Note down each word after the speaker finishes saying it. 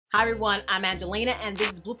Hi everyone, I'm Angelina and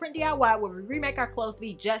this is Blueprint DIY, where we remake our clothes to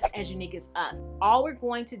be just as unique as us. All we're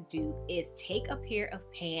going to do is take a pair of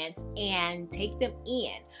pants and take them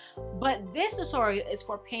in. But this tutorial is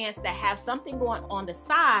for pants that have something going on the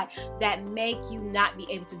side that make you not be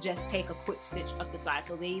able to just take a quick stitch up the side.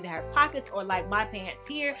 So they either have pockets or, like my pants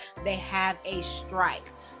here, they have a stripe.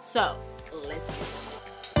 So let's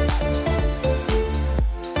get it.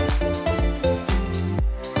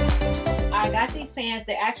 I got these pants.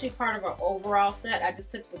 They're actually part of our overall set. I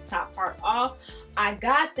just took the top part off. I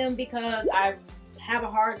got them because I have a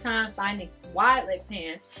hard time finding wide leg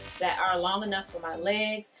pants that are long enough for my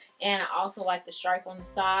legs, and I also like the stripe on the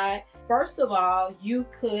side. First of all, you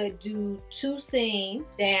could do two seams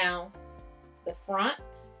down the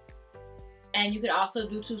front, and you could also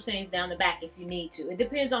do two seams down the back if you need to. It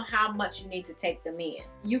depends on how much you need to take them in.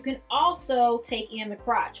 You can also take in the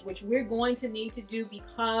crotch, which we're going to need to do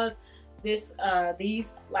because these,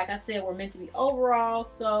 like I said, were meant to be overall,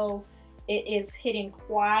 so it is hitting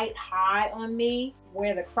quite high on me.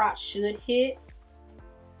 Where the crotch should hit,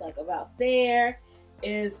 like about there,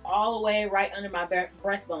 is all the way right under my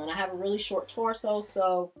breastbone. I have a really short torso,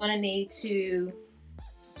 so I'm gonna need to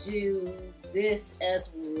do this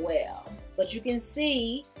as well. But you can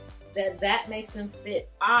see that that makes them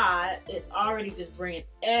fit odd. It's already just bringing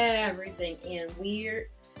everything in weird.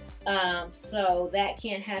 So that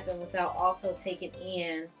can't happen without also taking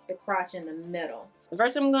in the crotch in the middle. The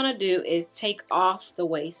first thing I'm gonna do is take off the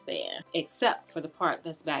waistband, except for the part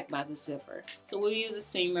that's back by the zipper. So we'll use a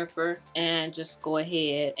seam ripper and just go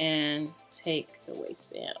ahead and take the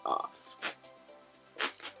waistband off.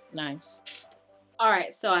 Nice.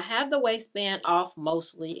 Alright, so I have the waistband off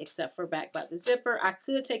mostly, except for back by the zipper. I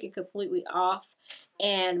could take it completely off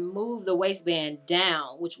and move the waistband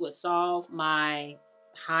down, which would solve my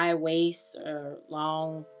high waist or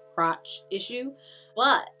long crotch issue,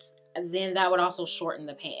 but then that would also shorten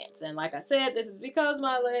the pants. And like I said, this is because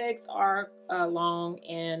my legs are long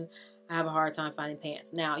and I have a hard time finding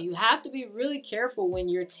pants. Now, you have to be really careful when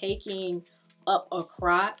you're taking up a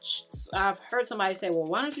crotch. I've heard somebody say, well,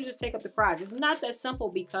 why don't you just take up the crotch? It's not that simple,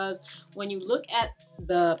 because when you look at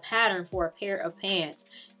the pattern for a pair of pants,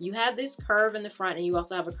 you have this curve in the front and you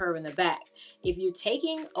also have a curve in the back. If you're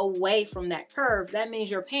taking away from that curve, that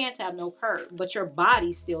means your pants have no curve, but your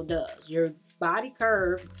body still does. Your body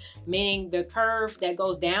curve, meaning the curve that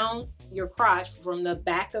goes down your crotch from the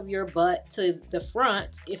back of your butt to the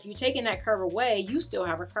front, if you're taking that curve away, you still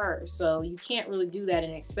have a curve. So you can't really do that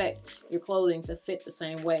and expect your clothing to fit the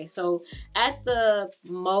same way. So at the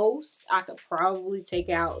most, I could probably take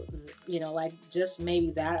out, you know, like just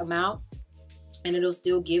maybe that amount, and it'll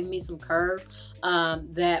still give me some curve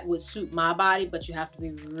that would suit my body, but you have to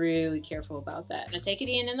be really careful about that. I'm gonna take it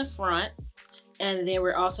in the front, and then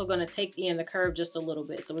we're also going to take in the curve just a little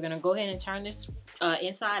bit. So we're going to go ahead and turn this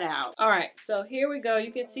inside out. All right, so here we go.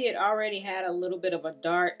 You can see it already had a little bit of a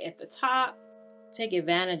dart at the top. Take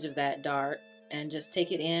advantage of that dart and just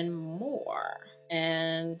take it in more.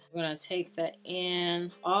 And we're going to take that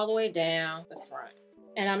in all the way down the front.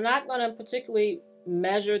 And I'm not going to particularly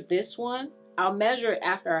measure this one. I'll measure it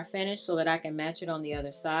after I finish so that I can match it on the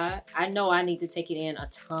other side. I know I need to take it in a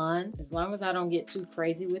ton. As long as I don't get too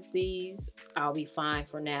crazy with these, I'll be fine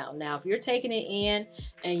for now. Now, if you're taking it in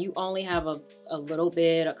and you only have a little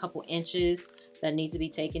bit, a couple inches that need to be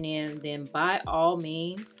taken in, then by all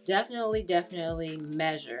means, definitely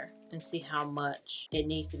measure and see how much it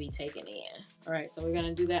needs to be taken in. All right, so we're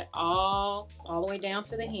gonna do that all the way down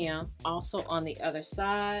to the hem. Also on the other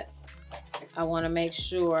side, I wanna make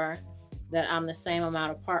sure that I'm the same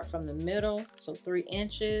amount apart from the middle, so 3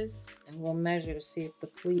 inches, and we'll measure to see if the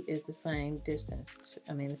pleat is the same distance,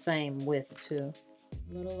 the same width too.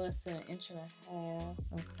 A little less than 1.5 inches.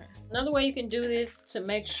 Okay. Another way you can do this to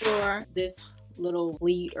make sure this little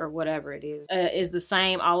pleat or whatever it is the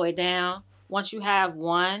same all the way down. Once you have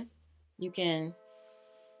one, you can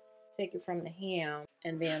take it from the hem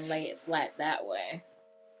and then lay it flat that way.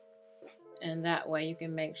 And that way you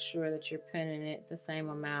can make sure that you're pinning it the same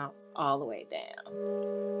amount all the way down.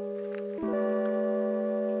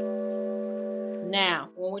 Now,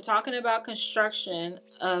 when we're talking about construction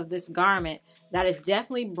of this garment, that is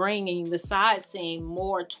definitely bringing the side seam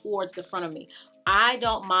more towards the front of me. I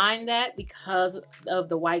don't mind that because of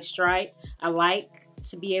the white stripe. I like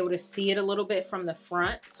to be able to see it a little bit from the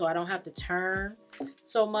front, so I don't have to turn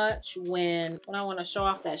so much when I want to show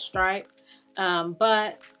off that stripe.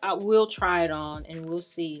 But I will try it on and we'll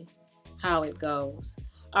see how it goes.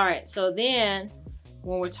 All right, so then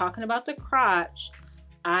when we're talking about the crotch,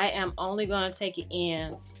 I am only going to take it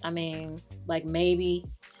in, like maybe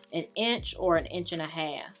 1 inch or 1.5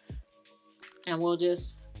 inches. And we'll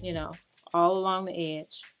just you know, all along the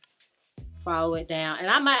edge. Follow it down. And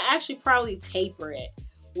I might actually probably taper it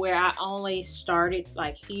where I only started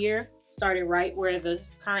like here, started right where the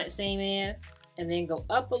current seam is, and then go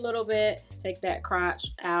up a little bit, take that crotch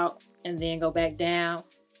out, and then go back down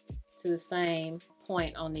to the same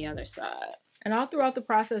point on the other side. And all throughout the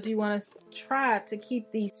process, you want to try to keep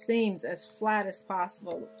these seams as flat as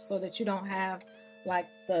possible so that you don't have like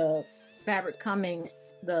the fabric coming,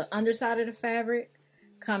 the underside of the fabric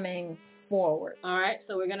coming forward. All right,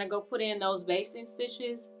 so we're gonna go put in those basting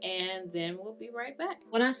stitches and then we'll be right back.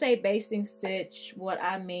 When I say basting stitch, what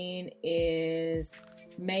I mean is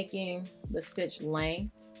making the stitch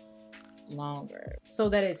length longer so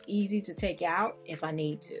that it's easy to take out if I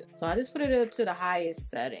need to. So I just put it up to the highest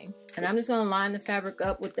setting, and I'm just going to line the fabric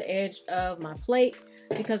up with the edge of my plate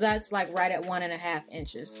because that's like right at 1.5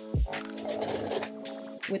 inches.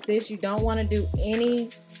 With this, you don't want to do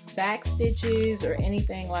any back stitches or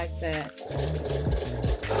anything like that.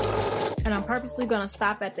 And I'm purposely going to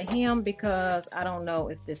stop at the hem because I don't know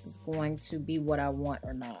if this is going to be what I want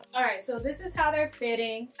or not. All right, so this is how they're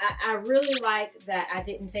fitting. I really like that I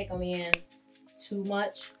didn't take them in too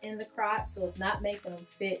much in the crotch, so it's not making them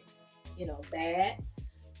fit, you know, bad.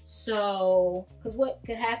 So, because what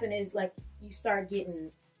could happen is like you start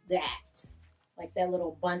getting that, like that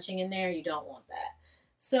little bunching in there. You don't want that.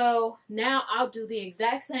 So now I'll do the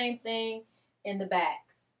exact same thing in the back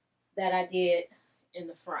that I did in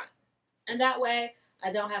the front. And that way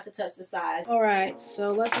I don't have to touch the sides. All right,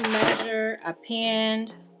 so let's measure. I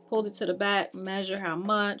pinned, pulled it to the back, measure how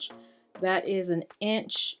much. That is 1.5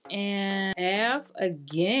 inches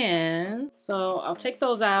again. So I'll take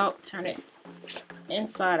those out, turn it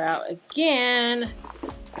inside out again,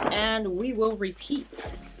 and we will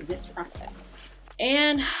repeat this process.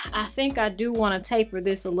 And I think I do want to taper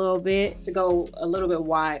this a little bit to go a little bit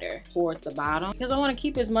wider towards the bottom because I want to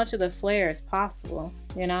keep as much of the flare as possible,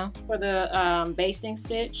 you know. For the basting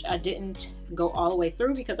stitch, I didn't go all the way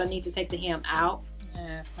through because I need to take the hem out.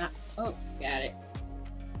 It's not, oh, got it.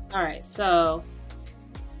 All right, so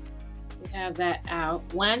we have that out.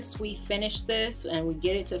 Once we finish this and we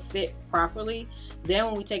get it to fit properly,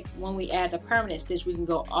 then when we add the permanent stitch, we can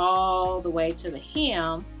go all the way to the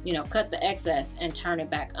hem, you know, cut the excess and turn it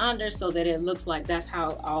back under so that it looks like that's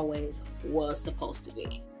how it always was supposed to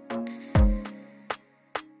be.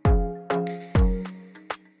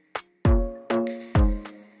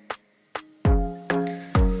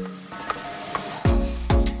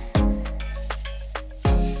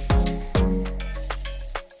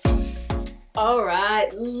 All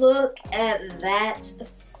right, look at that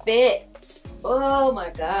fit. Oh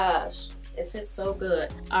my gosh, it fits so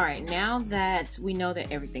good. All right, now that we know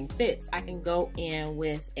that everything fits, I can go in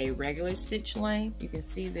with a regular stitch length. You can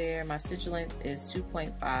see there my stitch length is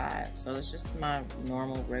 2.5, so it's just my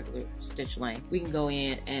normal regular stitch length. We can go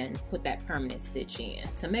in and put that permanent stitch in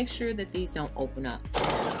to make sure that these don't open up.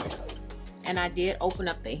 And I did open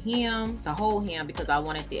up the hem, the whole hem, because I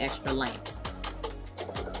wanted the extra length.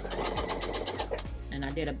 And I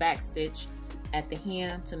did a back stitch at the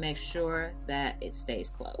hem to make sure that it stays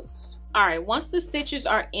closed. All right, once the stitches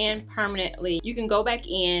are in permanently, you can go back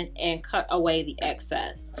in and cut away the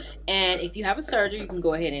excess. And if you have a serger, you can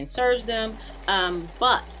go ahead and serge them.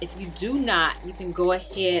 But if you do not, you can go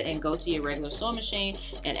ahead and go to your regular sewing machine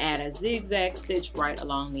and add a zigzag stitch right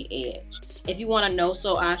along the edge. If you want a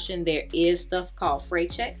no-sew option, there is stuff called fray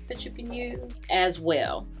check that you can use as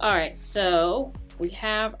well. All right, so we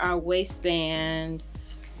have our waistband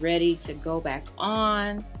ready to go back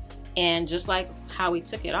on, and just like how we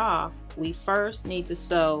took it off, we first need to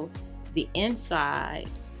sew the inside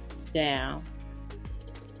down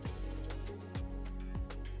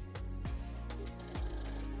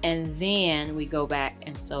and then we go back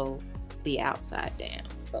and sew the outside down.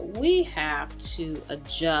 But we have to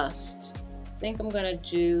adjust. I think I'm gonna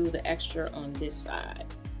do the extra on this side,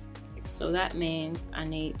 so that means I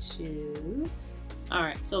need to. All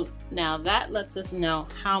right, so now that lets us know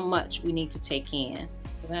how much we need to take in.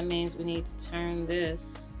 So that means we need to turn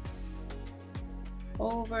this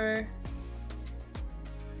over.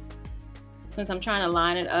 Since I'm trying to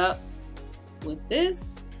line it up with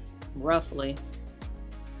this, roughly,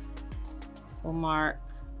 we'll mark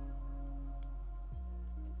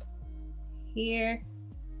here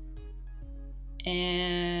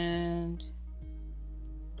and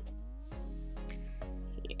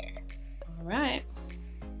here. All right.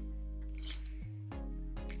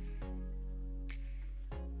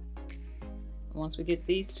 Once we get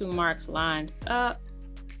these two marks lined up,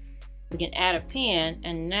 we can add a pin,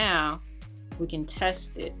 and now we can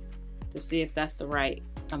test it to see if that's the right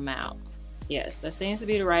amount. Yes, that seems to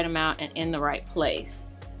be the right amount and in the right place.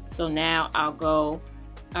 So now I'll go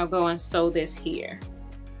and sew this here.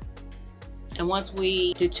 And once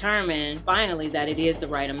we determine finally that it is the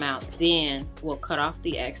right amount, then we'll cut off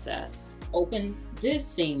the excess. Open this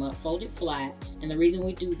seam up, fold it flat. And the reason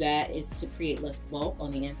we do that is to create less bulk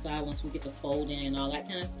on the inside once we get the folding and all that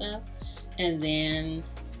kind of stuff. And then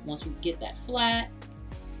once we get that flat,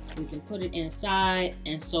 we can put it inside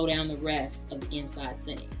and sew down the rest of the inside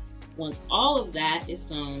seam. Once all of that is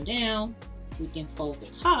sewn down, we can fold the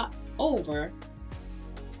top over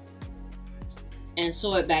and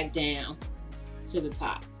sew it back down to the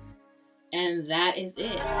top. And that is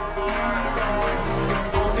it.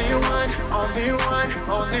 Only one, only one,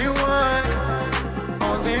 only one.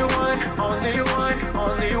 Only one, only one,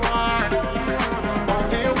 only one.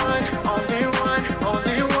 Only one, only one,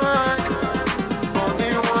 only one.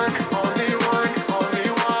 Only one, only one, only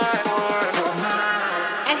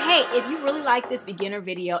one. And hey, if you really like this beginner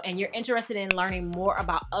video and you're interested in learning more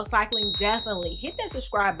about upcycling, definitely hit that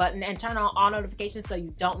subscribe button and turn on all notifications so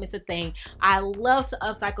you don't miss a thing. I love to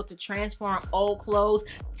upcycle, to transform old clothes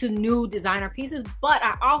to new designer pieces, but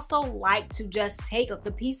I also like to just take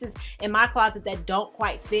the pieces in my closet that don't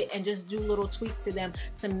quite fit and just do little tweaks to them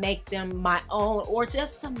to make them my own, or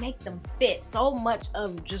just to make them fit. So much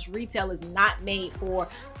of just retail is not made for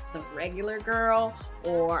the regular girl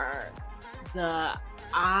or the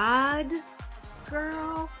odd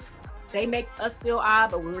girl. They make us feel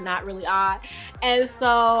odd, but we're not really odd. And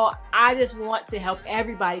so I just want to help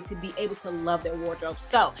everybody to be able to love their wardrobe.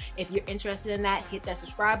 So if you're interested in that, hit that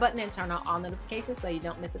subscribe button and turn on all notifications so you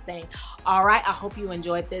don't miss a thing. All right, I hope you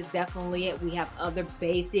enjoyed this. Definitely, we have other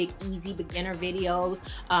basic, easy beginner videos,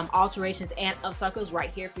 alterations and upcycles right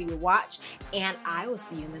here for you to watch. And I will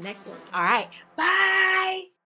see you in the next one. All right, bye.